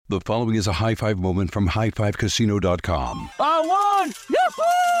The following is a high-five moment from highfivecasino.com. I won!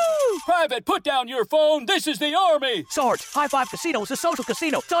 Yahoo! Private, put down your phone. This is the Army. Sarge, High Five Casino is a social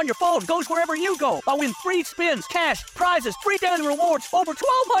casino. It's on your phone. Goes wherever you go. I win free spins, cash, prizes, free daily rewards, over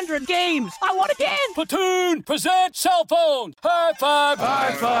 1,200 games. I won again. Platoon, present cell phone. High Five.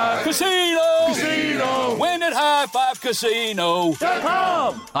 High Five. Casino. Casino. Win at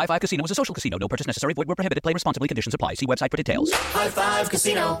highfivecasino.com. High Five Casino is a social casino. No purchase necessary. Void where prohibited. Play responsibly. Conditions apply. See website for details. High Five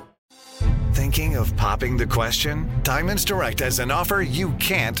Casino. Thinking of popping the question? Diamonds Direct has an offer you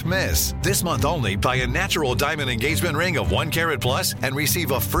can't miss. This month only, buy a natural diamond engagement ring of 1 carat plus and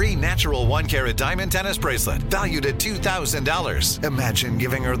receive a free natural 1 carat diamond tennis bracelet valued at $2,000. Imagine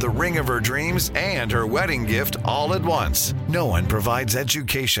giving her the ring of her dreams and her wedding gift all at once. No one provides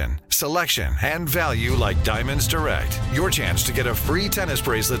education, selection, and value like Diamonds Direct. Your chance to get a free tennis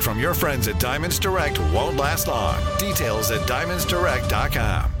bracelet from your friends at Diamonds Direct won't last long. Details at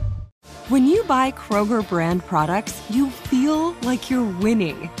diamondsdirect.com. When you buy Kroger brand products, you feel like you're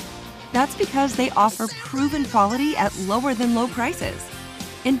winning. That's because they offer proven quality at lower than low prices.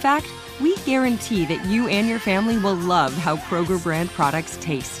 In fact, we guarantee that you and your family will love how Kroger brand products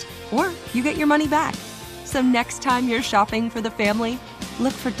taste, or you get your money back. So next time you're shopping for the family,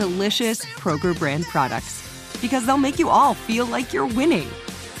 look for delicious Kroger brand products, because they'll make you all feel like you're winning.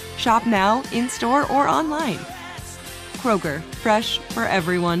 Shop now, in-store, or online. Kroger, fresh for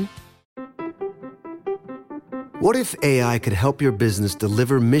everyone. What if AI could help your business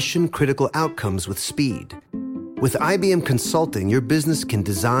deliver mission-critical outcomes with speed? With IBM Consulting, your business can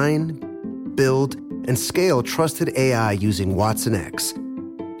design, build, and scale trusted AI using Watson X,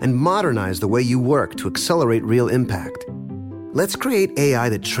 and modernize the way you work to accelerate real impact. Let's create AI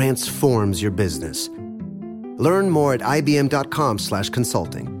that transforms your business. Learn more at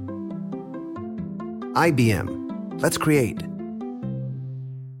ibm.com/consulting. IBM. Let's create.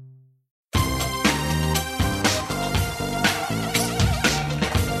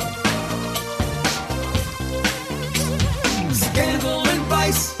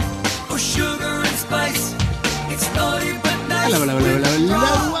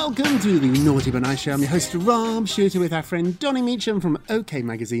 Hello. Welcome to the Naughty But Nice Show. I'm your host, Rob Shooter, with our friend Donnie Meacham from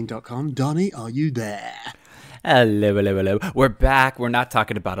OKMagazine.com. Donnie, are you there? Hello. We're back. We're not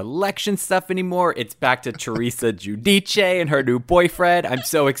talking about election stuff anymore. It's back to Teresa Giudice and her new boyfriend. I'm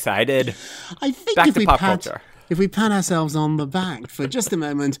so excited. I think back to pop culture. If we pat ourselves on the back for just a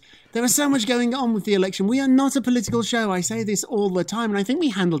moment, there is so much going on with the election. We are not a political show. I say this all the time, and I think we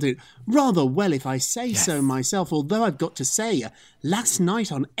handled it rather well, if I say so myself. Although I've got to say, last night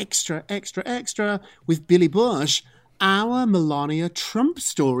on Extra with Billy Bush, our Melania Trump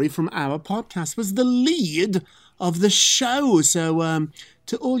story from our podcast was the lead of the show. So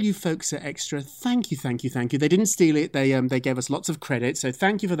to all you folks at Extra, thank you. They didn't steal it. They gave us lots of credit, so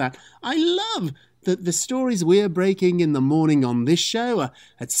thank you for that. I love that the stories we're breaking in the morning on this show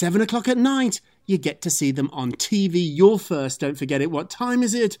at 7 o'clock at night, you get to see them on TV. You're first, don't forget it. What time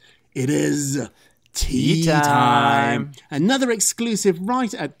is it? It is tea time. Another exclusive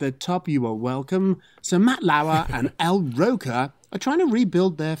right at the top. You are welcome. So Matt Lauer and Al Roker are trying to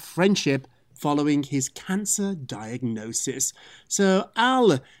rebuild their friendship following his cancer diagnosis. So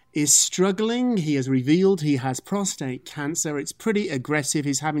Al is struggling. He has revealed he has prostate cancer. It's pretty aggressive.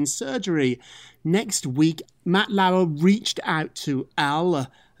 He's having surgery next week. Matt Lauer reached out to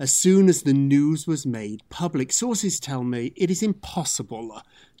Al as soon as the news was made public. Sources tell me it is impossible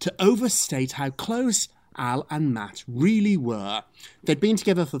to overstate how close Al and Matt really were. They'd been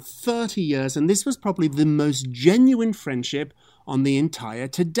together for 30 years, and this was probably the most genuine friendship on the entire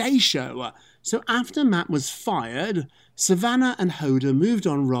Today Show. So after Matt was fired, Savannah and Hoda moved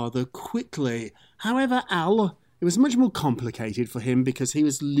on rather quickly. However, Al, it was much more complicated for him because he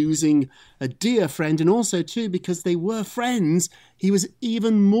was losing a dear friend, and also, too, because they were friends, he was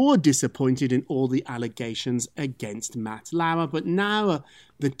even more disappointed in all the allegations against Matt Lauer. But now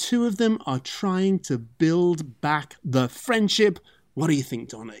the two of them are trying to build back the friendship. What do you think,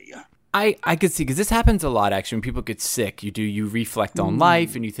 Donnie? I could see, because this happens a lot, actually, when people get sick. You reflect on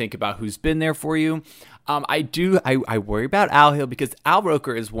life, and you think about who's been there for you. I worry about Al Hill, because Al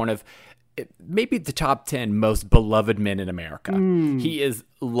Roker is one of maybe the top 10 most beloved men in America. He is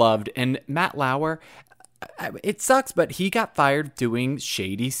loved. And Matt Lauer, it sucks, but he got fired doing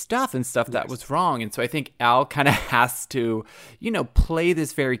shady stuff and stuff that was wrong. And so I think Al kind of has to, play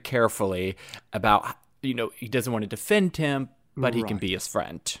this very carefully about, he doesn't want to defend him, but he can be his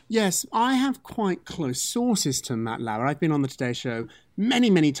friend. Yes, I have quite close sources to Matt Lauer. I've been on the Today Show many,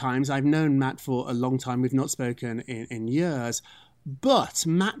 many times. I've known Matt for a long time. We've not spoken in years. But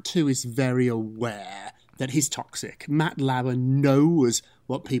Matt, too, is very aware that he's toxic. Matt Lauer knows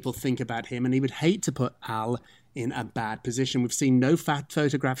what people think about him, and he would hate to put Al in a bad position. We've seen no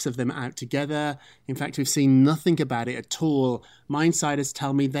photographs of them out together. In fact, we've seen nothing about it at all. My insiders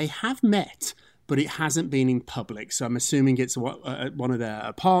tell me they have met, but it hasn't been in public. So I'm assuming it's one of their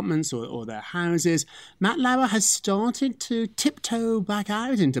apartments or their houses. Matt Lauer has started to tiptoe back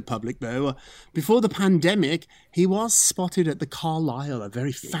out into public, though. Before the pandemic, he was spotted at the Carlyle, a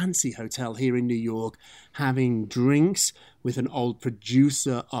very fancy hotel here in New York, having drinks with an old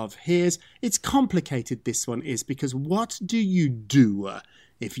producer of his. It's complicated, this one is, because what do you do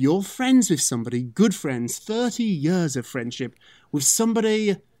if you're friends with somebody, good friends, 30 years of friendship, with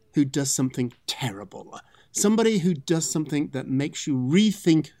somebody who does something terrible, somebody who does something that makes you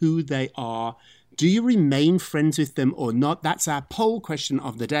rethink who they are? Do you remain friends with them or not? That's our poll question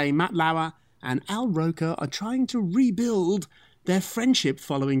of the day. Matt Lauer and Al Roker are trying to rebuild their friendship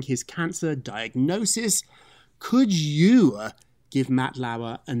following his cancer diagnosis. Could you give Matt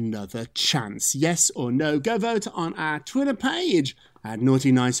Lauer another chance? Yes or no? Go vote on our Twitter page at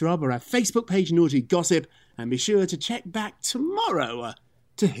Naughty Nice Rob or our Facebook page, Naughty Gossip, and be sure to check back tomorrow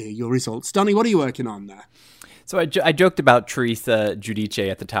to hear your results. Donnie, what are you working on there? So I joked about Teresa Giudice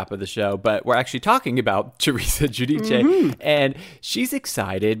at the top of the show, but we're actually talking about Teresa Giudice, and she's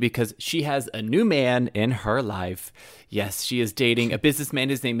excited because she has a new man in her life. Yes, she is dating a businessman.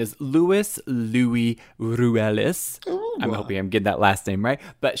 His name is Louis Ruelas. I'm hoping I'm getting that last name right.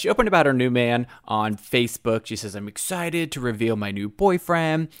 But she opened about her new man on Facebook. She says, "I'm excited to reveal my new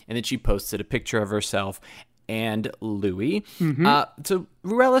boyfriend." And then she posted a picture of herself and Louis. So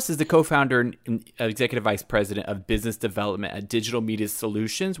Ruelas is the co-founder and executive vice president of business development at Digital Media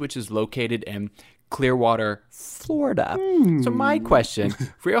Solutions, which is located in Clearwater, Florida. So my question,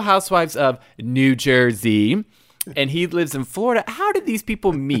 Real Housewives of New Jersey, and he lives in Florida. How did these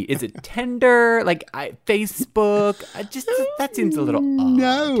people meet? Is it Tinder? Facebook? That seems a little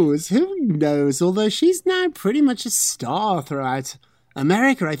odd. Who knows? Although she's now pretty much a star throughout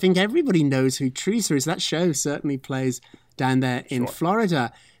America. I think everybody knows who Teresa is. That show certainly plays down there in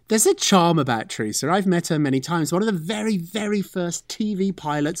Florida. There's a charm about Teresa. I've met her many times. One of the very, very first TV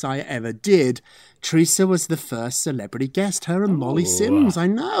pilots I ever did, Teresa was the first celebrity guest. Her and Molly Sims. I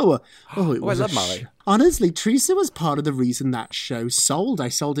know. I love Molly. Honestly, Teresa was part of the reason that show sold. I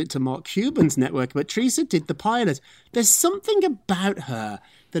sold it to Mark Cuban's network, but Teresa did the pilot. There's something about her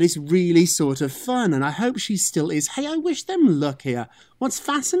that is really sort of fun, and I hope she still is. Hey, I wish them luck here. What's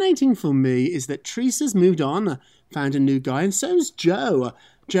fascinating for me is that Teresa's moved on, found a new guy, and so's Joe.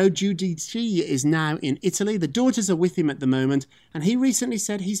 Joe Giudice is now in Italy. The daughters are with him at the moment, and he recently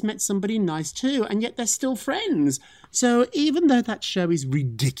said he's met somebody nice too, and yet they're still friends. So even though that show is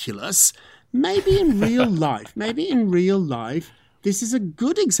ridiculous, maybe in real life, this is a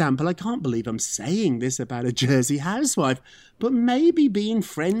good example. I can't believe I'm saying this about a Jersey housewife, but maybe being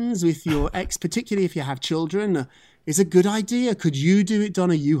friends with your ex, particularly if you have children, is a good idea. Could you do it,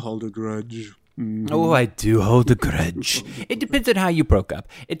 Donna? You hold a grudge. Oh, I do hold a grudge. It depends on how you broke up.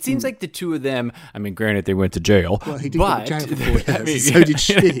 It seems like the two of them, I mean, granted, they went to jail. Well, he did go to jail for 4 years, so did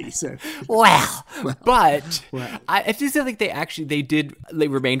she. So. I feel like they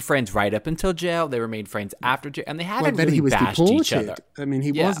remained friends right up until jail. They remained friends after jail, and they haven't really bashed each other. I mean,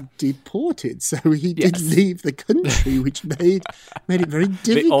 he was deported, so he did leave the country, which made it very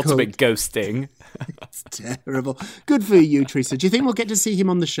difficult. The ultimate ghosting. It's terrible. Good for you, Teresa. Do you think we'll get to see him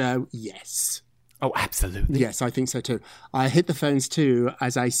on the show? Yes. Oh, absolutely. Yes, I think so too. I hit the phones too.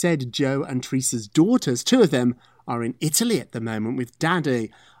 As I said, Joe and Teresa's daughters, two of them, are in Italy at the moment with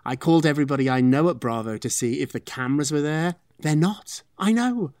Daddy. I called everybody I know at Bravo to see if the cameras were there. They're not. I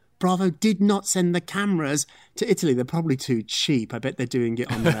know. Bravo did not send the cameras to Italy. They're probably too cheap. I bet they're doing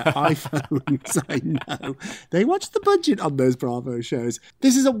it on their iPhones. I know. They watch the budget on those Bravo shows.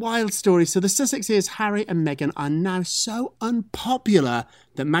 This is a wild story. So the Sussexes, Harry and Meghan, are now so unpopular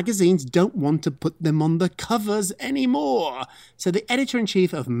that magazines don't want to put them on the covers anymore. So the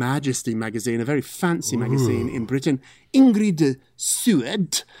editor-in-chief of Majesty magazine, a very fancy magazine in Britain, Ingrid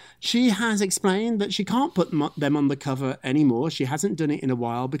Seward, she has explained that she can't put them on the cover anymore. She hasn't done it in a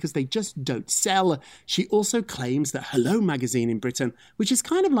while because they just don't sell. She also claims that Hello magazine in Britain, which is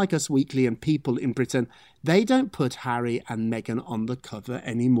kind of like Us Weekly and People in Britain, they don't put Harry and Meghan on the cover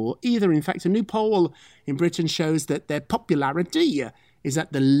anymore either. In fact, a new poll in Britain shows that their popularity is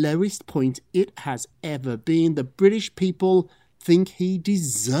at the lowest point it has ever been. The British people think he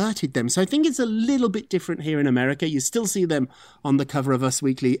deserted them. So I think it's a little bit different here in America. You still see them on the cover of Us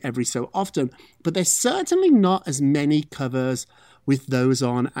Weekly every so often, but there's certainly not as many covers with those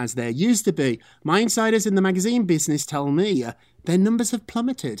on as there used to be. My insiders in the magazine business tell me their numbers have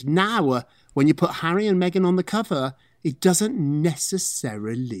plummeted. Now, when you put Harry and Meghan on the cover, it doesn't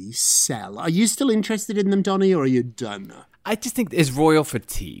necessarily sell. Are you still interested in them, Donnie, or are you done? I just think it's royal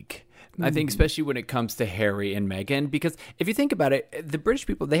fatigue. I think especially when it comes to Harry and Meghan, because if you think about it, the British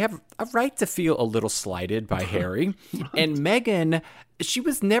people, they have a right to feel a little slighted by Harry. And Meghan, she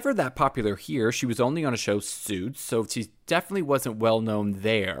was never that popular here. She was only on a show, Suits, so she definitely wasn't well known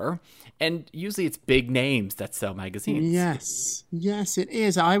there. And usually it's big names that sell magazines. Yes, it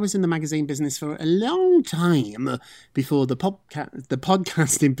is. I was in the magazine business for a long time before the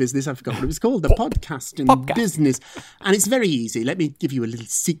podcasting business. I forgot what it was called. The podcasting business. And it's very easy. Let me give you a little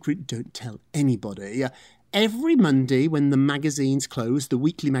secret. Don't tell anybody. Every Monday when the magazines close, the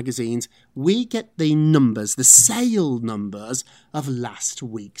weekly magazines, we get the numbers, the sale numbers of last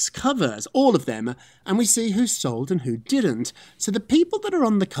week's covers, all of them, and we see who sold and who didn't. So the people that are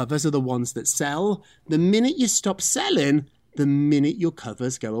on the covers are the ones that sell. The minute you stop selling, the minute your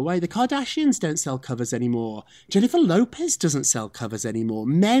covers go away. The Kardashians don't sell covers anymore. Jennifer Lopez doesn't sell covers anymore.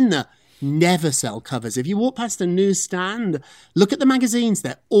 Men never sell covers. If you walk past a newsstand, look at the magazines.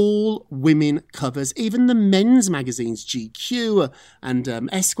 They're all women covers. Even the men's magazines, GQ and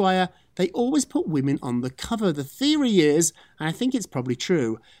Esquire, they always put women on the cover. The theory is, and I think it's probably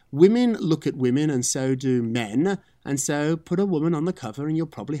true, women look at women and so do men. And so put a woman on the cover and you'll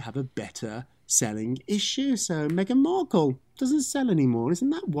probably have a better selling issue. So Meghan Markle doesn't sell anymore. Isn't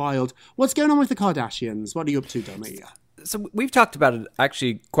that wild? What's going on with the Kardashians? What are you up to, Donnie? So we've talked about it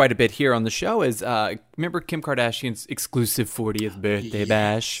actually quite a bit here on the show. Remember Kim Kardashian's exclusive 40th birthday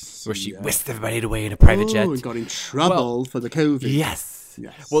bash, where she whisked everybody away in a private jet? And got in trouble for the COVID. Yes.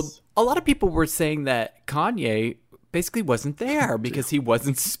 Well, a lot of people were saying that Kanye basically wasn't there because he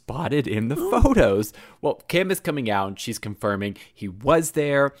wasn't spotted in the photos. Well, Kim is coming out and she's confirming he was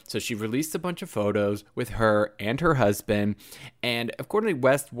there. So she released a bunch of photos with her and her husband. And accordingly,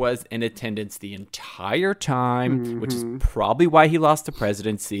 West was in attendance the entire time, which is probably why he lost the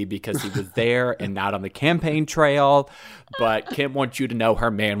presidency, because he was there and not on the campaign trail. But Kim wants you to know her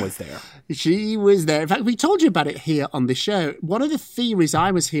man was there. She was there. In fact, we told you about it here on the show. One of the theories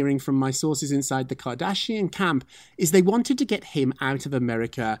I was hearing from my sources inside the Kardashian camp is they wanted to get him out of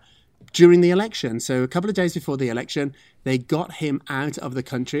America during the election. So a couple of days before the election, they got him out of the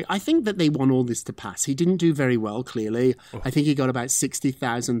country. I think that they want all this to pass. He didn't do very well, clearly. I think he got about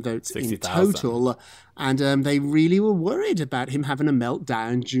 60,000 votes in total. And they really were worried about him having a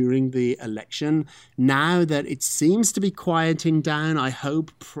meltdown during the election. Now that it seems to be quieting down, I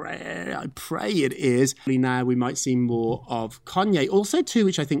pray it is. Now we might see more of Kanye. Also, too,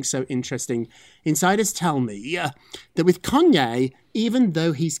 which I think is so interesting, insiders tell me that with Kanye, even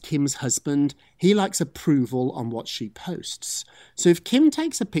though he's Kim's husband, he likes approval on what she posts. So if Kim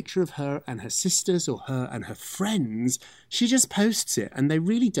takes a picture of her and her sisters or her and her friends, she just posts it and they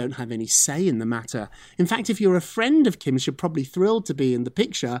really don't have any say in the matter. In fact, if you're a friend of Kim's, you're probably thrilled to be in the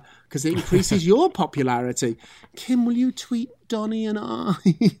picture because it increases your popularity. Kim, will you tweet Donnie and I,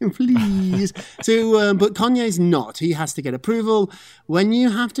 please? So, but Kanye's not. He has to get approval. When you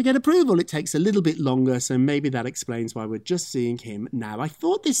have to get approval, it takes a little bit longer. So maybe that explains why we're just seeing him now. I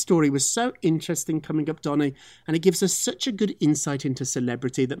thought this story was so interesting coming up, Donnie, and it gives us such a good insight into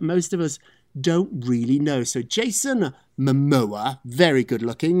celebrity that most of us don't really know. So Jason Momoa, very good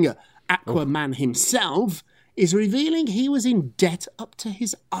looking, Aquaman himself, is revealing he was in debt up to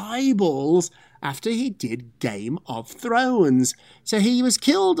his eyeballs after he did Game of Thrones. So he was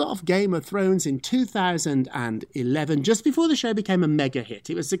killed off Game of Thrones in 2011, just before the show became a mega hit.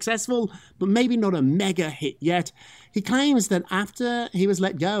 It was successful, but maybe not a mega hit yet. He claims that after he was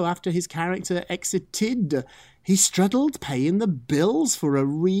let go, after his character exited, he struggled paying the bills for a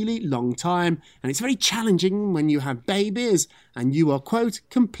really long time, and it's very challenging when you have babies and you are, quote,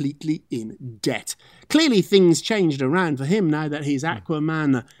 completely in debt. Clearly things changed around for him now that he's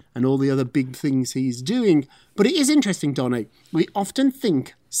Aquaman and all the other big things he's doing. But it is interesting, Donnie. We often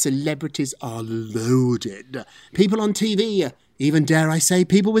think celebrities are loaded. People on TV, even dare I say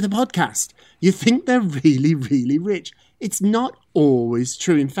people with a podcast, you think they're really, really rich. It's not always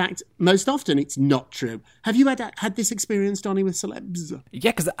true. In fact, most often it's not true. Have you had this experience, Donnie, with celebs?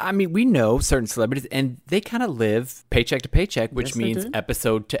 Yeah, because, I mean, we know certain celebrities, and they kind of live paycheck to paycheck, which means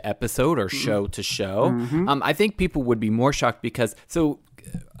episode to episode or show to show. I think people would be more shocked because,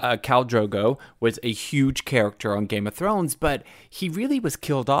 Khal Drogo was a huge character on Game of Thrones, but he really was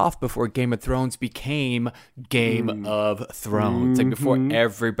killed off before Game of Thrones became Game of Thrones, like before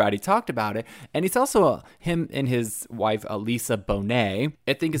everybody talked about it. And it's also him and his wife, Lisa Bonet,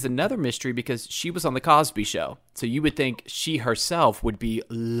 I think is another mystery because she was on The Cosby Show. So you would think she herself would be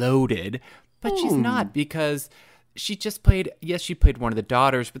loaded, but she's not because she just played, she played one of the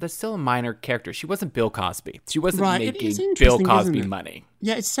daughters, but that's still a minor character. She wasn't Bill Cosby. She wasn't making Bill Cosby money.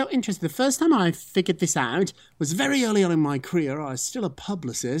 Yeah, it's so interesting. The first time I figured this out was very early on in my career. I was still a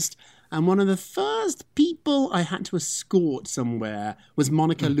publicist, and one of the first people I had to escort somewhere was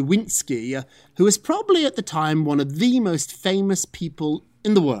Monica Lewinsky, who was probably at the time one of the most famous people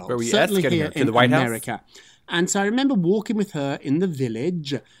in the world. Where were you certainly asking here her? To in the White America. House? And so I remember walking with her in the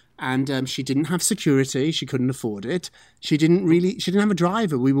Village, and she didn't have security. She couldn't afford it. She didn't have a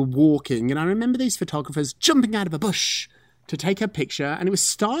driver. We were walking, and I remember these photographers jumping out of a bush to take her picture, and it was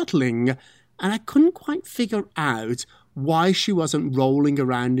startling, and I couldn't quite figure out why she wasn't rolling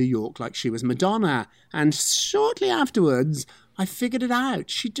around New York like she was Madonna. And shortly afterwards, I figured it out.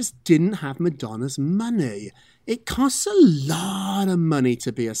 She just didn't have Madonna's money. It costs a lot of money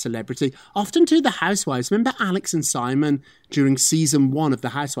to be a celebrity. Often to the housewives. Remember Alex and Simon during season 1 of The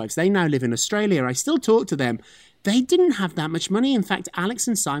Housewives? They now live in Australia. I still talk to them. They didn't have that much money. In fact, Alex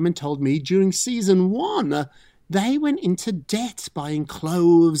and Simon told me during season 1, they went into debt buying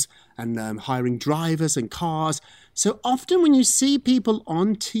clothes and hiring drivers and cars. So often when you see people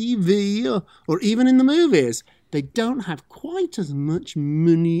on TV or even in the movies, they don't have quite as much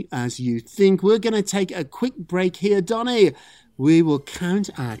money as you think. We're going to take a quick break here, Donnie. We will count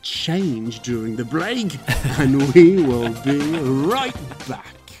our change during the break, and we will be right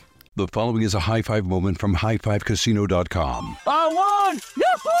back. The following is a high-five moment from highfivecasino.com. I won!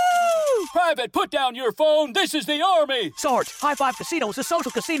 Yahoo! Private, put down your phone. This is the Army. Sarge, High Five Casino is a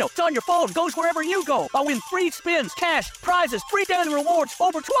social casino. It's on your phone, goes wherever you go. I win free spins, cash, prizes, free daily rewards,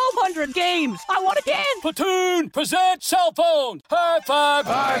 over 1,200 games. I won again. Platoon, present cell phone. High Five.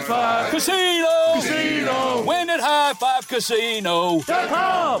 High Five. Casino. Win at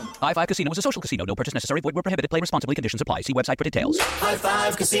highfivecasino.com. High Five Casino is a social casino. No purchase necessary. Void where prohibited. Play responsibly. Conditions apply. See website for details. High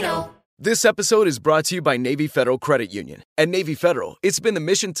Five Casino. This episode is brought to you by Navy Federal Credit Union. At Navy Federal, it's been the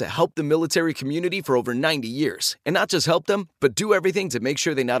mission to help the military community for over 90 years. And not just help them, but do everything to make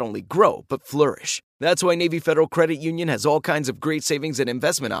sure they not only grow, but flourish. That's why Navy Federal Credit Union has all kinds of great savings and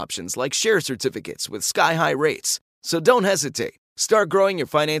investment options like share certificates with sky-high rates. So don't hesitate. Start growing your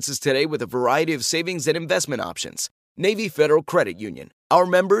finances today with a variety of savings and investment options. Navy Federal Credit Union. Our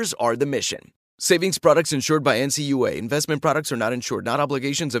members are the mission. Savings products insured by NCUA. Investment products are not insured, not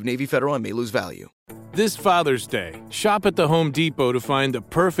obligations of Navy Federal and may lose value. This Father's Day, shop at the Home Depot to find the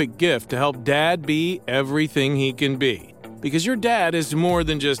perfect gift to help Dad be everything he can be. Because your dad is more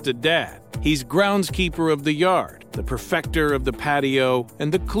than just a dad. He's groundskeeper of the yard, the perfecter of the patio,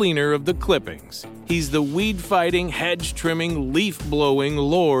 and the cleaner of the clippings. He's the weed-fighting, hedge-trimming, leaf-blowing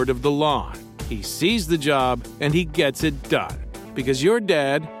lord of the lawn. He sees the job, and he gets it done. Because your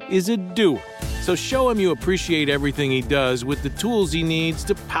dad is a doer. So show him you appreciate everything he does with the tools he needs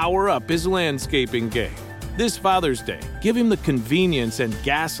to power up his landscaping game. This Father's Day, give him the convenience and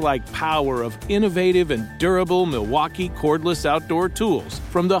gas-like power of innovative and durable Milwaukee cordless outdoor tools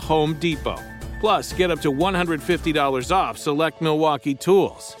from the Home Depot. Plus, get up to $150 off select Milwaukee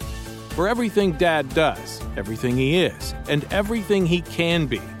tools. For everything Dad does, everything he is, and everything he can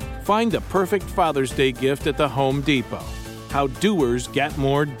be, find the perfect Father's Day gift at the Home Depot. How doers get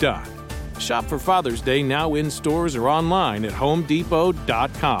more done. Shop for Father's Day now in stores or online at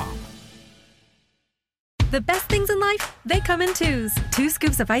homedepot.com. The best things in life, they come in twos. 2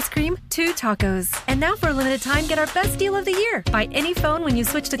 scoops of ice cream, 2 tacos. And now for a limited time, get our best deal of the year. Buy any phone when you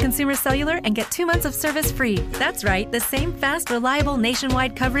switch to Consumer Cellular and get 2 months of service free. That's right, the same fast, reliable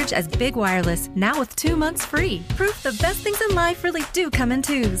nationwide coverage as Big Wireless, now with 2 months free. Proof the best things in life really do come in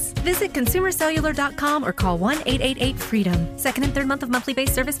twos. Visit consumercellular.com or call 1-888-FREEDOM. Second and third month of monthly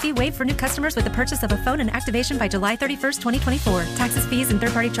base service fee waived for new customers with the purchase of a phone and activation by July 31st, 2024. Taxes, fees, and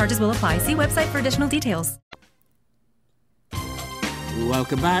third-party charges will apply. See website for additional details.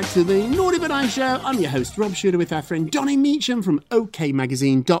 Welcome back to the Naughty But Nice Show. I'm your host, Rob Shooter, with our friend Donnie Meacham from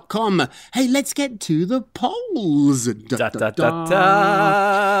OKMagazine.com. Hey, let's get to the polls.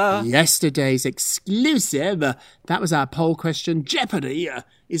 Yesterday's exclusive, that was our poll question. Jeopardy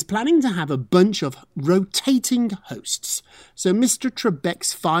is planning to have a bunch of rotating hosts. So Mr.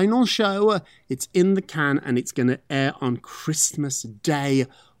 Trebek's final show, it's in the can and it's going to air on Christmas Day.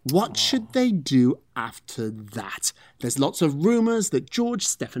 What should they do after that? There's lots of rumours that George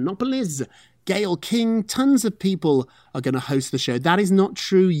Stephanopoulos, Gayle King, tons of people are going to host the show. That is not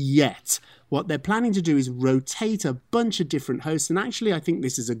true yet. What they're planning to do is rotate a bunch of different hosts. And actually, I think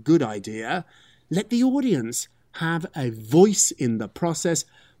this is a good idea. Let the audience have a voice in the process.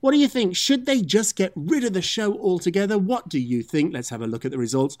 What do you think? Should they just get rid of the show altogether? What do you think? Let's have a look at the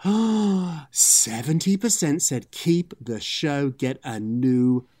results. 70% said keep the show, get a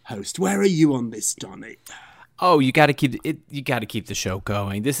new host. Where are you on this, Donnie? Oh, you got to keep it. You got to keep the show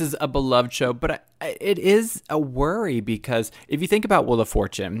going. This is a beloved show, but it is a worry because if you think about Wheel of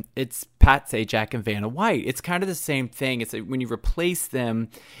Fortune, it's Pat Sajak and Vanna White. It's kind of the same thing. It's like when you replace them,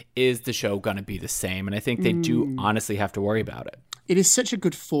 is the show going to be the same? And I think they do honestly have to worry about it. It is such a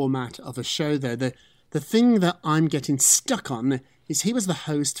good format of a show, though. The thing that I'm getting stuck on is he was the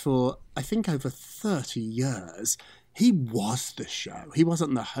host for, I think, over 30 years. He was the show. He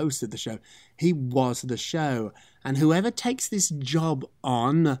wasn't the host of the show. He was the show. And whoever takes this job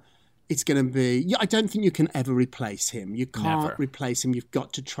on, it's going to be... I don't think you can ever replace him. You can't replace him. You've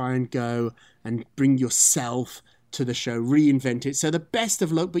got to try and go and bring yourself to the show, reinvent it. So the best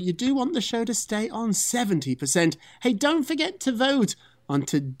of luck, but you do want the show to stay on 70%. Hey, don't forget to vote on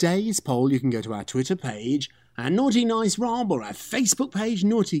today's poll. You can go to our Twitter page, our Naughty Nice Rob, or our Facebook page,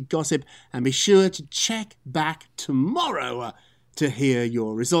 Naughty Gossip, and be sure to check back tomorrow to hear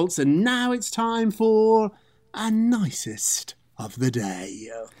your results. And now it's time for our nicest of the day.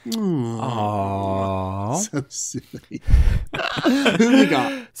 Aww. So silly. Who we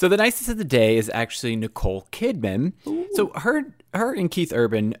got? So the nicest of the day is actually Nicole Kidman. Ooh. So her and Keith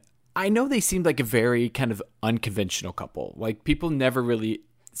Urban, I know they seemed like a very kind of unconventional couple. Like people never really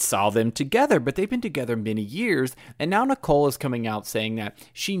saw them together, but they've been together many years. And now Nicole is coming out saying that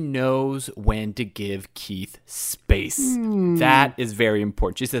she knows when to give Keith space. That is very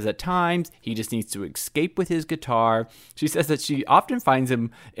important. She says at times he just needs to escape with his guitar. She says that she often finds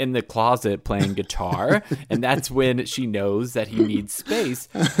him in the closet playing guitar, and that's when she knows that he needs space.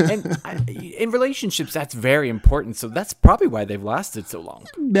 And in relationships, that's very important. So that's probably why they've lasted so long.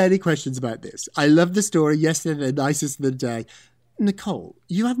 Many questions about this. I love the story. Yesterday, the nicest of the day. Nicole,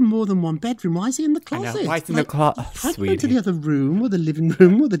 you have more than one bedroom. Why is he in the closet? I know. Why is he in the closet? Try to go to the other room or the living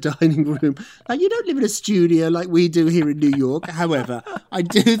room or the dining room. Like, you don't live in a studio like we do here in New York. However, I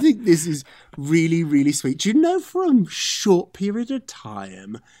do think this is really, really sweet. Do you know, for a short period of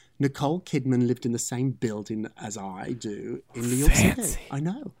time, Nicole Kidman lived in the same building as I do in New York City. I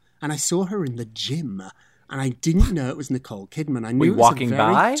know. And I saw her in the gym. And I didn't know it was Nicole Kidman. I knew Were you it was walking a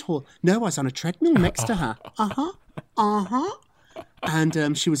very by? Tall... No, I was on a treadmill next to her.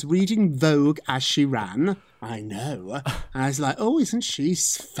 And she was reading Vogue as she ran. I know. And I was like, oh, isn't she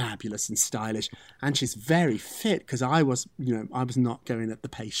fabulous and stylish? And she's very fit, because I was not going at the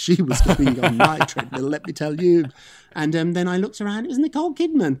pace she was going on my treadmill, let me tell you. And then I looked around, it was Nicole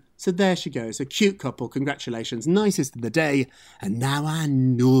Kidman. So there she goes, a cute couple, congratulations, nicest of the day. And now our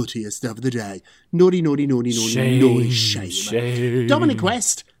naughtiest of the day. Naughty, shame. Dominic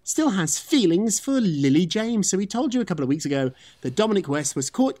West still has feelings for Lily James. So we told you a couple of weeks ago that Dominic West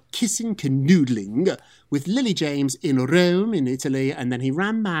was caught kissing canoodling with Lily James in Rome, in Italy, and then he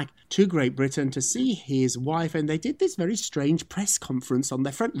ran back to Great Britain to see his wife, and they did this very strange press conference on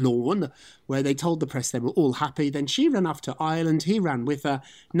their front lawn where they told the press they were all happy. Then she ran off to Ireland, he ran with her.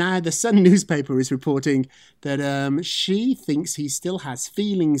 Now the Sun newspaper is reporting that she thinks he still has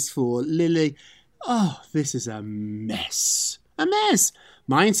feelings for Lily. Oh, this is a mess. A mess.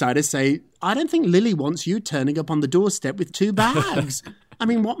 My insiders say, I don't think Lily wants you turning up on the doorstep with 2 bags. I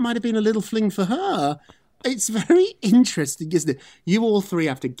mean, what might have been a little fling for her? It's very interesting, isn't it? You all three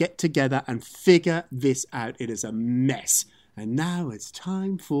have to get together and figure this out. It is a mess. And now it's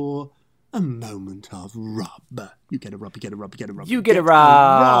time for a moment of Rob. You get a Rob, you get a Rob, you get a Rob. You get a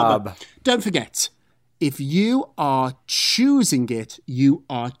Rob. Don't forget, if you are choosing it, you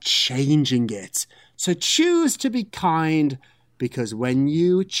are changing it. So choose to be kind, because when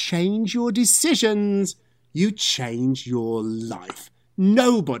you change your decisions, you change your life.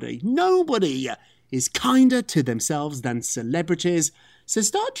 Nobody is kinder to themselves than celebrities. So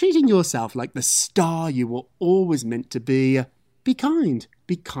start treating yourself like the star you were always meant to be. Be kind.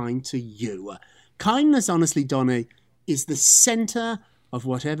 Be kind to you. Kindness, honestly, Donny, is the centre of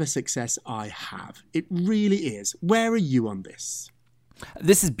whatever success I have. It really is. Where are you on this?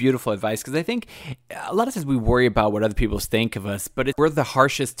 This is beautiful advice, because I think a lot of times we worry about what other people think of us, but we're the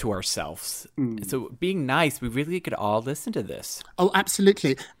harshest to ourselves. So being nice, we really could all listen to this. Oh,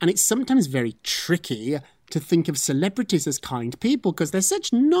 absolutely. And it's sometimes very tricky to think of celebrities as kind people, because they're such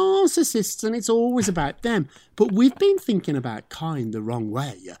narcissists and it's always about them. But we've been thinking about kind the wrong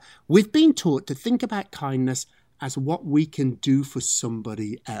way. We've been taught to think about kindness as what we can do for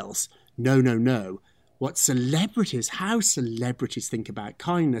somebody else. No. How celebrities think about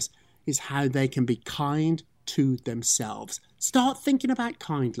kindness is how they can be kind to themselves. Start thinking about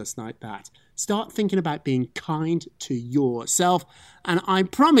kindness like that. Start thinking about being kind to yourself. And I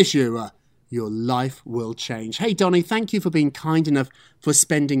promise you, your life will change. Hey, Donny, thank you for being kind enough for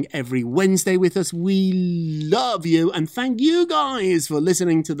spending every Wednesday with us. We love you. And thank you guys for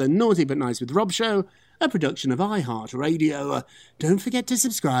listening to the Naughty But Nice with Rob show. a production of iHeartRadio. Don't forget to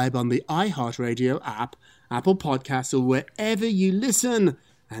subscribe on the iHeartRadio app, Apple Podcasts, or wherever you listen,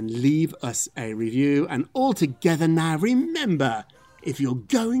 and leave us a review. And all together now, remember, if you're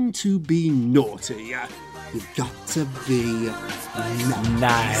going to be naughty, you've got to be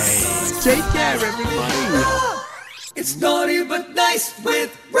nice. Take care, everybody. It's naughty but nice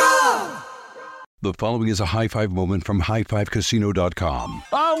with Rob. The following is a high five moment from highfivecasino.com.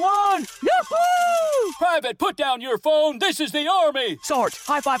 I won! Yahoo! Private, put down your phone. This is the Army. Sarge,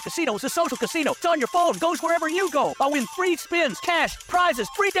 High Five Casino is a social casino. It's on your phone, goes wherever you go. I win free spins, cash, prizes,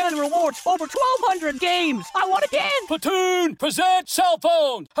 free daily rewards, over 1,200 games. I won again. Platoon, present cell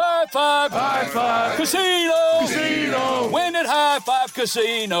phone. High Five. High Five. Casino. Casino. Win at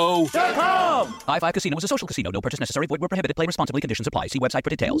highfivecasino.com. High Five Casino is a social casino. No purchase necessary. Void where prohibited. Play responsibly. Conditions apply. See website for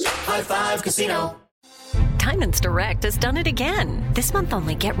details. High Five Casino. Diamonds Direct has done it again. This month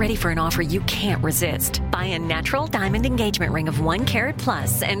only, get ready for an offer you can't resist. Buy a natural diamond engagement ring of 1 carat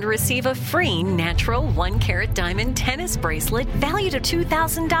plus and receive a free natural 1 carat diamond tennis bracelet valued at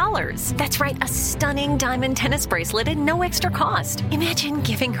 $2,000. That's right, a stunning diamond tennis bracelet at no extra cost. Imagine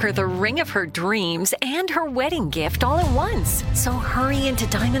giving her the ring of her dreams and her wedding gift all at once. So hurry into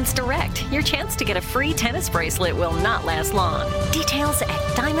Diamonds Direct. Your chance to get a free tennis bracelet will not last long. Details at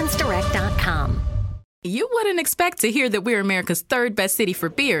diamondsdirect.com. You wouldn't expect to hear that we're America's 3rd best city for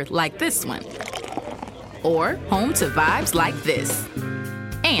beer like this one. Or home to vibes like this.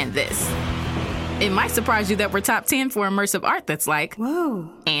 And this. It might surprise you that we're top 10 for immersive art that's like, whoa.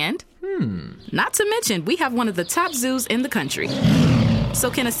 And, not to mention, we have one of the top zoos in the country.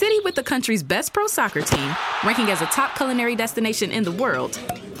 So can a city with the country's best pro soccer team, ranking as a top culinary destination in the world,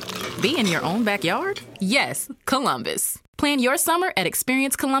 be in your own backyard? Yes, Columbus. Plan your summer at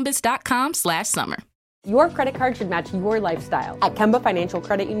experiencecolumbus.com/summer. Your credit card should match your lifestyle. At Kemba Financial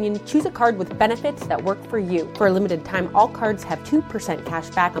Credit Union, choose a card with benefits that work for you. For a limited time, all cards have 2% cash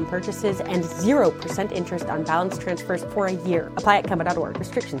back on purchases and 0% interest on balance transfers for a year. Apply at Kemba.org.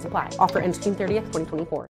 Restrictions apply. Offer ends June 30th, 2024.